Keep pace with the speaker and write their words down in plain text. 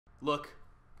Look.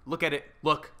 Look at it.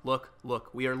 Look.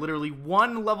 We are literally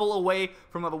one level away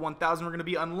from level 1000. We're going to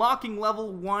be unlocking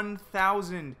level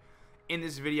 1000 in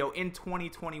this video in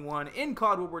 2021 in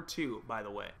COD WW2, by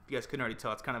the way. If you guys couldn't already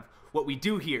tell, it's kind of what we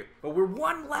do here. But we're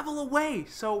one level away,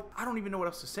 so I don't even know what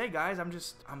else to say, guys.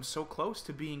 I'm so close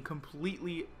to being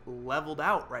completely leveled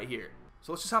out right here.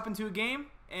 So let's just hop into a game,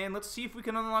 and let's see if we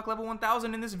can unlock level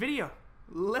 1000 in this video.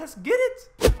 Let's get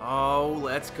it. Oh,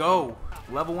 let's go.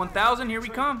 Level 1000, here we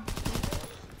come.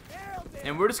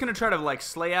 And we're just going to try to like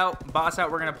slay out, boss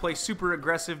out. We're going to play super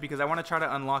aggressive because I want to try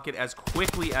to unlock it as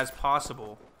quickly as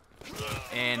possible.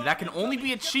 And that can only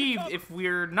be achieved if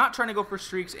we're not trying to go for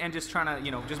streaks and just trying to,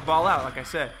 you know, just ball out like I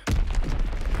said.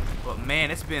 But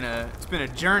man, it's been a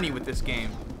journey with this game.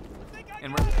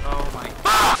 And we're, oh my.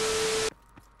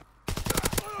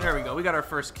 There we go. We got our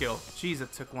first kill. Jeez,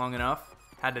 it took long enough.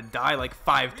 Had to die like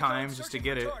 5 times just to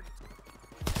get it.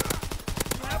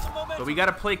 But we got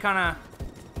to play kind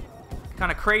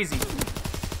of crazy.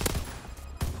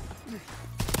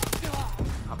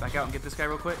 Hop back out and get this guy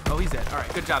real quick. Oh, he's dead. All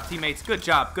right, good job, teammates. Good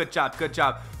job. So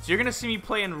you're gonna see me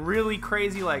playing really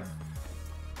crazy, like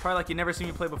probably like you never seen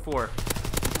me play before.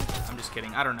 I'm just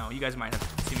kidding. I don't know. You guys might have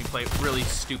seen me play really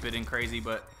stupid and crazy,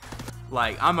 but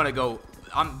like I'm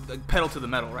pedal to the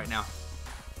metal right now.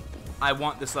 I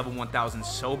want this level 1000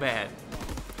 so bad.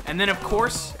 And then, of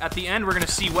course, at the end, we're going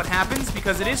to see what happens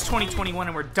because it is 2021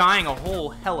 and we're dying a whole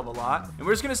hell of a lot. And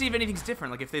we're just going to see if anything's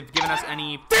different, like if they've given us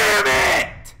any... Damn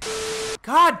it!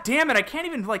 God damn it, I can't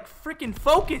even, like, freaking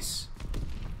focus.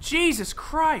 Jesus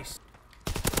Christ.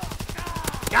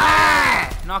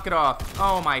 Ah! Knock it off.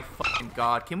 Oh, my fucking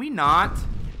God. Can we not?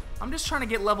 I'm just trying to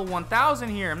get level 1000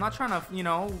 here. I'm not trying to, you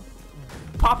know,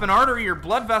 pop an artery or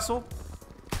blood vessel.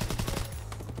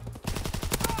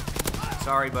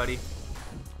 Sorry, buddy.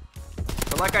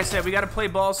 But like I said, we got to play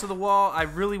balls to the wall. I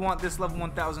really want this level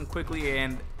 1000 quickly,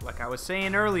 and like I was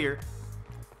saying earlier,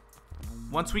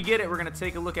 once we get it, we're going to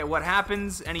take a look at what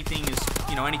happens. Anything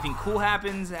cool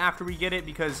happens after we get it,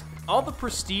 because all the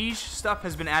prestige stuff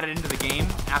has been added into the game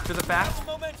after the fact.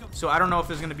 So I don't know if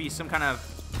there's going to be some kind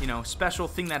of, you know, special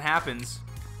thing that happens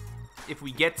if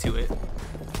we get to it.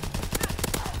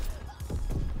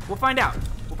 We'll find out.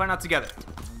 We'll find out together.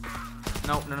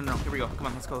 No. Here we go. Come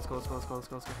on, let's go.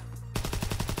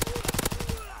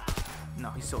 No,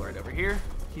 he's still right over here.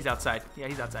 He's outside. Yeah,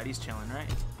 he's outside. He's chilling, right?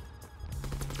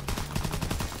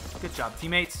 Good job,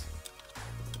 teammates.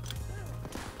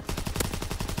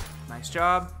 Nice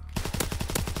job.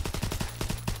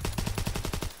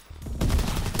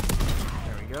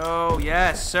 There we go.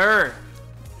 Yes, sir.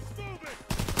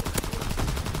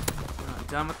 Not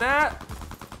done with that.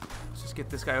 Let's just get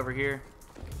this guy over here.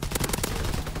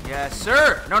 Yes,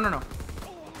 sir. No.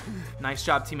 Nice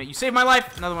job, teammate. You saved my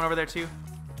life. Another one over there, too.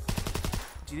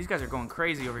 Gee, these guys are going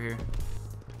crazy over here.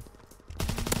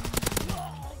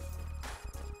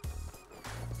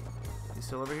 He's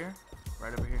still over here?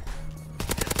 Right over here.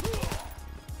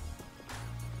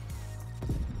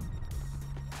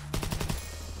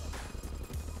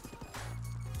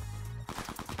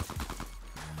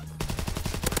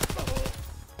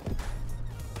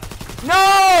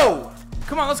 No!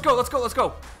 Come on, let's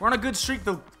go. We're on a good streak.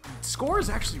 The score is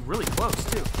actually really close,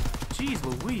 too. Jeez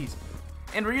Louise.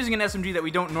 And we're using an SMG that we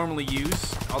don't normally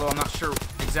use, although I'm not sure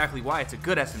exactly why. It's a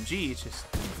good SMG, it's just...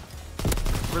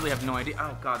 really have no idea.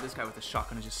 Oh god, this guy with the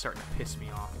shotgun is just starting to piss me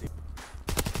off, dude.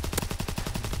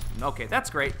 Okay, that's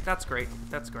great.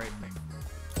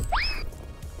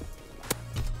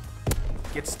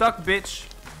 Get stuck, bitch.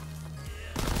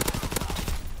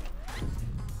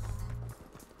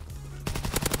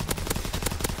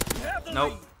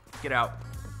 Nope. Get out.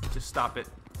 Just stop it.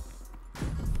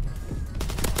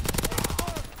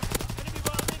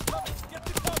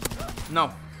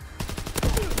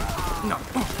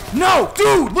 No,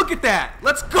 dude, look at that.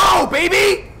 Let's go,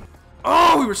 baby.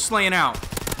 Oh, we were slaying out.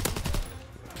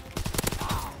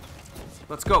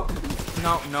 Let's go.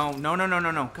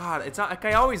 No. God, it's not like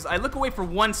I look away for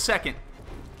 1 second.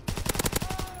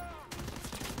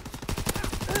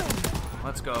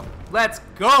 Let's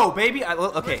go, baby.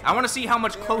 Okay, I want to see how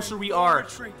much closer we are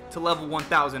to level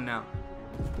 1000 now.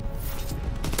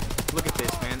 Look at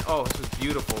this, man. Oh, this is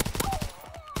beautiful.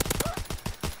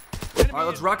 All right,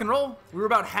 let's rock and roll. We're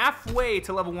about halfway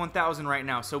to level 1000 right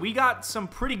now, so we got some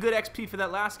pretty good XP for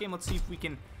that last game. Let's see if we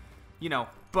can, you know,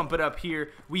 bump it up here.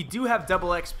 We do have double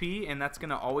XP, and that's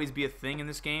going to always be a thing in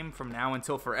this game from now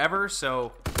until forever,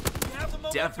 so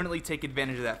definitely take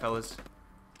advantage of that, fellas.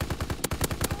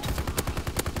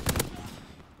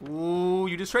 Ooh,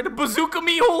 you just tried to bazooka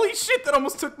me. Holy shit, that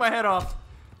almost took my head off.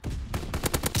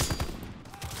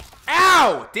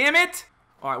 Ow! Damn it!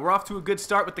 All right, we're off to a good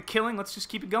start with the killing. Let's just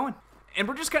keep it going. And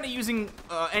we're just kind of using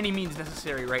any means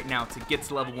necessary right now to get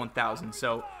to level 1000.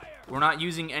 So we're not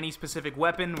using any specific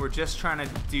weapon. We're just trying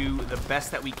to do the best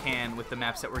that we can with the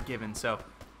maps that we're given. So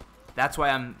that's why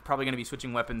I'm probably going to be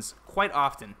switching weapons quite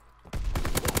often.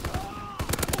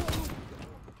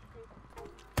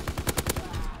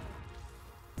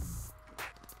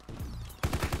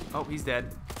 Oh, he's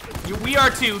dead. We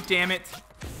are too, damn it.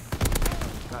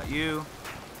 Got you.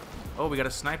 Oh, we got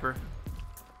a sniper.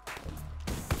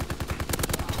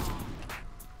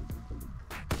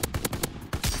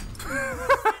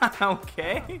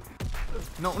 Okay.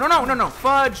 No.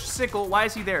 Fudge, Sickle. Why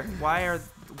is he there? Why?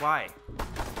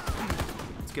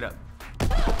 Let's get up.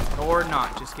 Or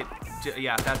not. Just get.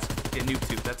 Yeah, that's a noob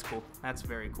tube. That's cool. That's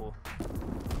very cool.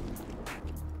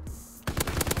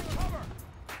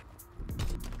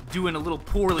 Doing a little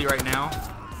poorly right now.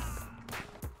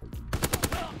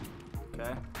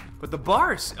 Okay. But the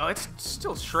bars. Oh, it's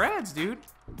still shreds, dude.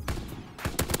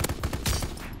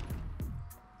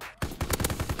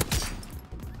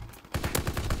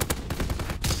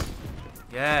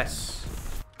 Yes.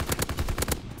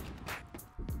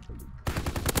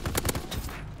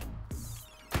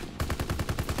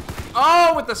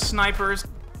 Oh, with the snipers.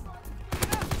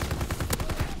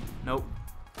 Nope.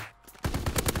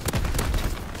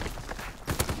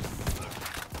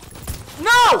 No!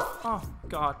 Oh,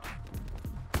 God.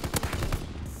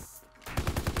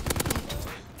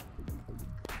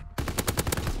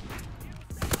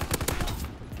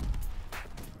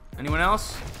 Anyone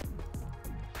else?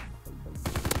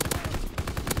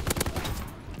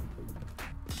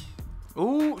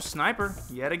 Ooh, sniper.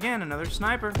 Yet again, another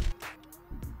sniper.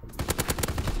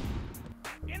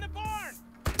 In the barn.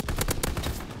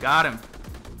 Got him.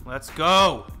 Let's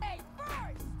go.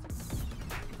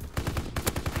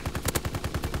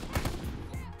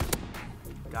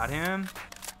 Got him.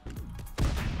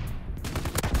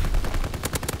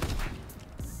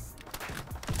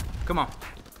 Come on.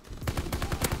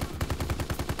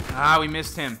 Ah, we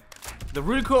missed him. The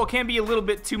recoil can be a little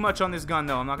bit too much on this gun,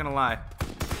 though. I'm not gonna lie.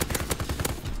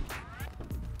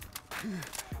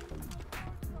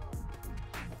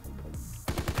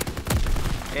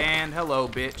 And hello,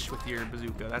 bitch, with your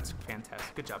bazooka. That's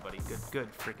fantastic. Good job, buddy. Good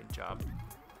freaking job.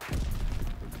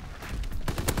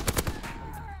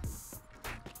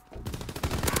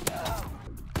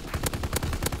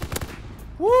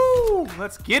 Woo!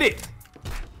 Let's get it.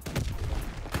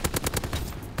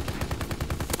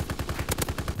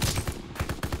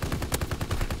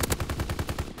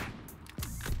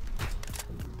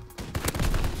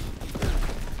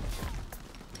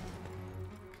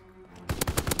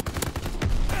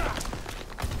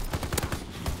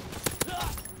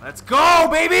 Let's go,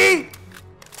 baby!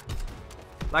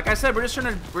 Like I said, we're just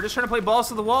trying to play balls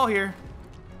to the wall here.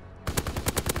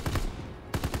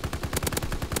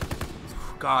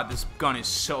 God, this gun is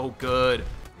so good.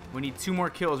 We need 2 more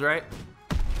kills, right?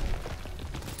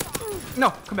 No,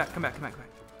 come back.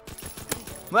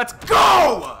 Let's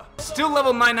go! Still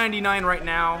level 999 right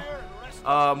now.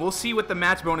 We'll see what the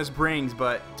match bonus brings,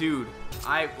 but dude,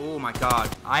 oh my God,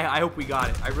 I hope we got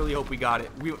it. I really hope we got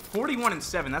it. We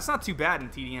 41-7. That's not too bad in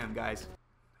TDM, guys.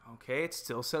 Okay, it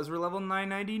still says we're level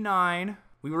 999.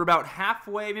 We were about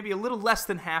halfway, maybe a little less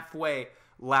than halfway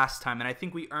last time, and I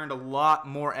think we earned a lot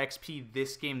more XP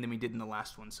this game than we did in the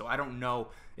last one. So I don't know,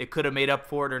 it could have made up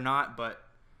for it or not, but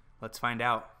let's find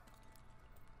out.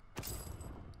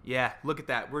 Yeah, look at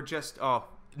that. We're just, oh,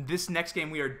 this next game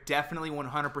we are definitely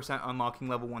 100% unlocking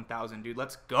level 1000, dude.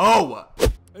 Let's go!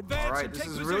 Alright, this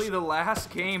is really the last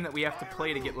game that we have to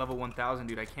play to get level 1000,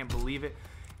 dude. I can't believe it.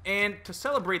 And to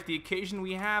celebrate the occasion,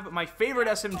 we have my favorite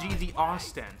SMG, the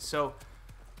Austin. So,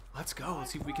 let's go.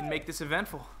 Let's see if we can make this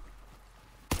eventful.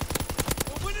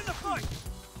 We're winning the fight.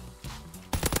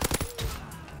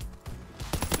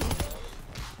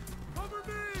 Cover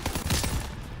me.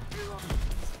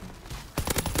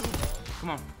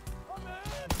 Come on.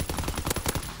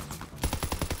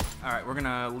 Alright, we're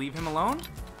gonna leave him alone.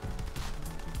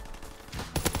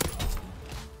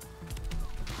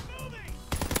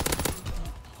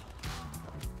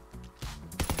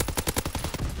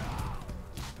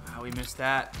 We missed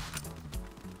that.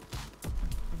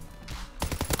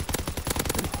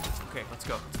 Okay, let's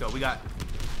go. Let's go. We got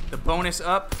the bonus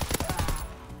up.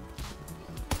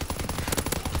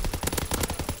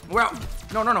 We're out.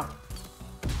 No.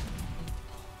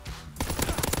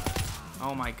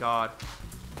 Oh my God.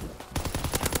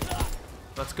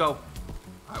 Let's go. All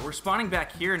right, we're spawning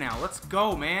back here now. Let's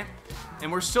go, man.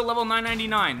 And we're still level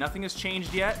 999. Nothing has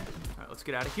changed yet. All right, let's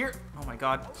get out of here. Oh my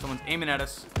God. Someone's aiming at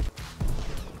us.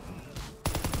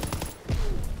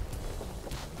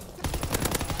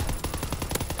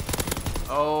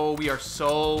 Oh, we are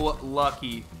so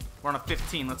lucky. We're on a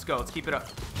 15. Let's go. Let's keep it up.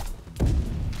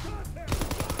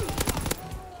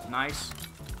 Nice.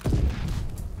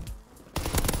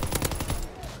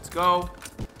 Let's go.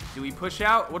 Do we push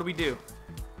out? What do we do?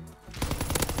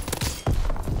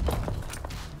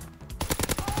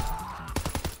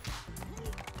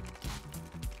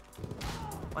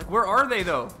 Like, where are they,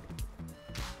 though?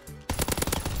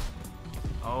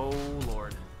 Oh,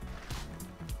 Lord.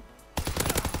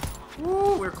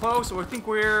 Woo, we're close. I think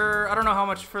we're... I don't know how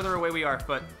much further away we are,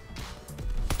 but...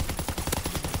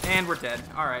 And we're dead.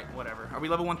 Alright, whatever. Are we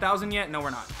level 1000 yet? No,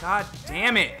 we're not. God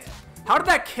damn it. How did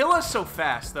that kill us so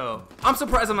fast, though? I'm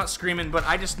surprised I'm not screaming, but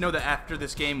I just know that after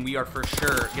this game, we are for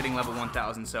sure getting level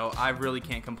 1000, so I really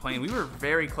can't complain. We were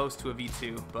very close to a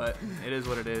V2, but it is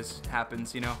what it is. It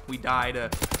happens, you know. We die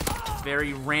to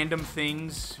very random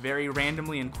things, very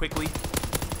randomly and quickly,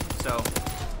 so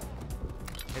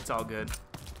it's all good.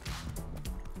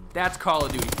 That's Call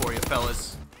of Duty for you,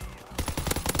 fellas.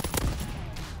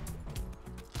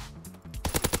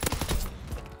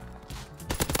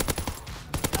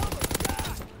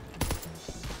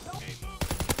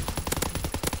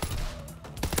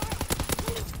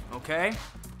 Okay.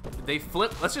 Did they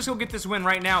flip? Let's just go get this win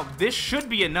right now. This should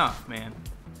be enough, man.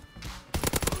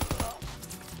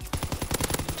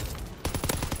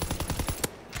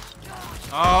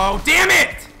 Oh, damn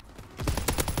it!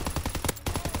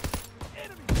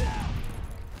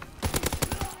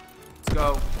 Let's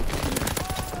go.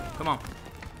 Come on.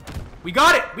 We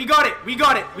got it! We got it! We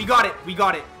got it! We got it! We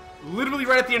got it! Literally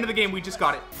right at the end of the game, we just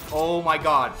got it. Oh my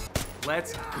god.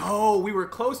 Let's go. We were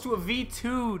close to a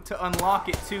V2 to unlock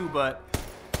it too, but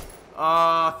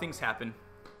things happen.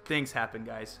 Things happen,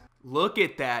 guys. Look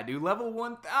at that, dude. Level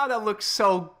 1000. That looks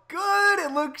so good.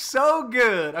 It looks so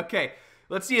good. Okay,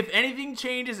 let's see if anything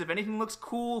changes, if anything looks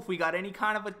cool, if we got any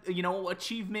kind of a, you know,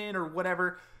 achievement or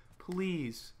whatever.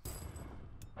 Please.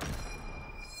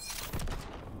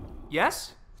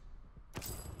 Yes?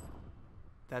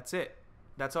 That's it.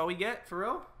 That's all we get, for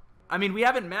real? I mean, we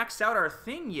haven't maxed out our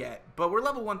thing yet, but we're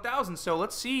level 1000, so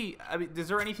let's see. I mean, is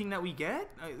there anything that we get?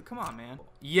 Come on, man.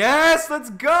 Yes, let's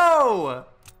go!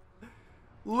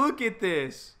 Look at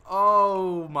this.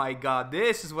 Oh my god,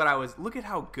 this is what I was... Look at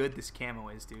how good this camo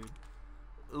is, dude.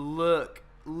 Look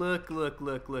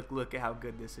at how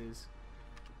good this is.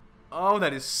 Oh,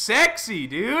 that is sexy,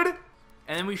 dude!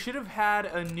 And then we should have had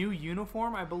a new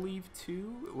uniform, I believe,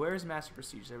 too. Where's Master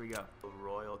Prestige? There we go.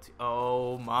 Royalty.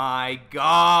 Oh my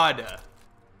god.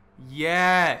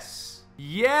 Yes.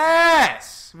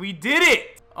 Yes. We did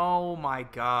it. Oh my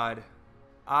god.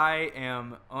 I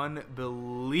am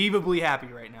unbelievably happy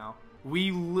right now.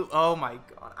 Oh my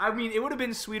god. I mean, it would have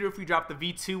been sweeter if we dropped the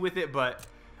V2 with it, but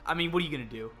I mean, what are you going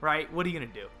to do, right? What are you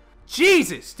going to do?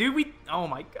 Jesus, dude. Oh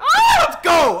my god. Let's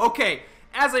go. Okay.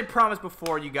 As I promised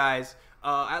before, you guys,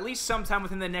 at least sometime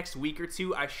within the next week or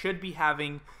two, I should be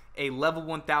having a level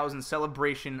 1000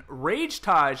 celebration rage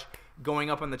Taj going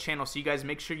up on the channel, so you guys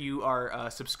make sure you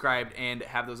are subscribed and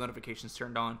have those notifications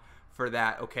turned on for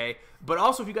that, okay? But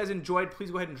also, if you guys enjoyed, please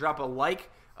go ahead and drop a like.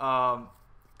 God,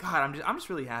 I'm just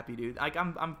really happy, dude. Like,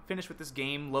 I'm finished with this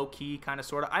game, low key, kind of,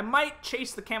 sort of. I might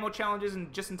chase the camo challenges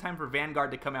and just in time for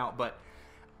Vanguard to come out, but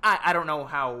I don't know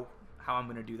how I'm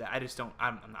gonna do that. I just don't.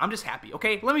 I'm just happy.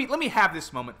 Okay, let me have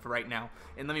this moment for right now,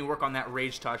 and let me work on that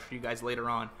rage touch for you guys later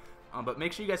on. But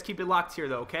make sure you guys keep it locked here,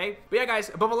 though. Okay. But yeah, guys.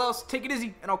 Above all else, take it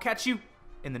easy, and I'll catch you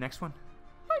in the next one.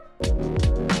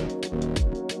 Bye.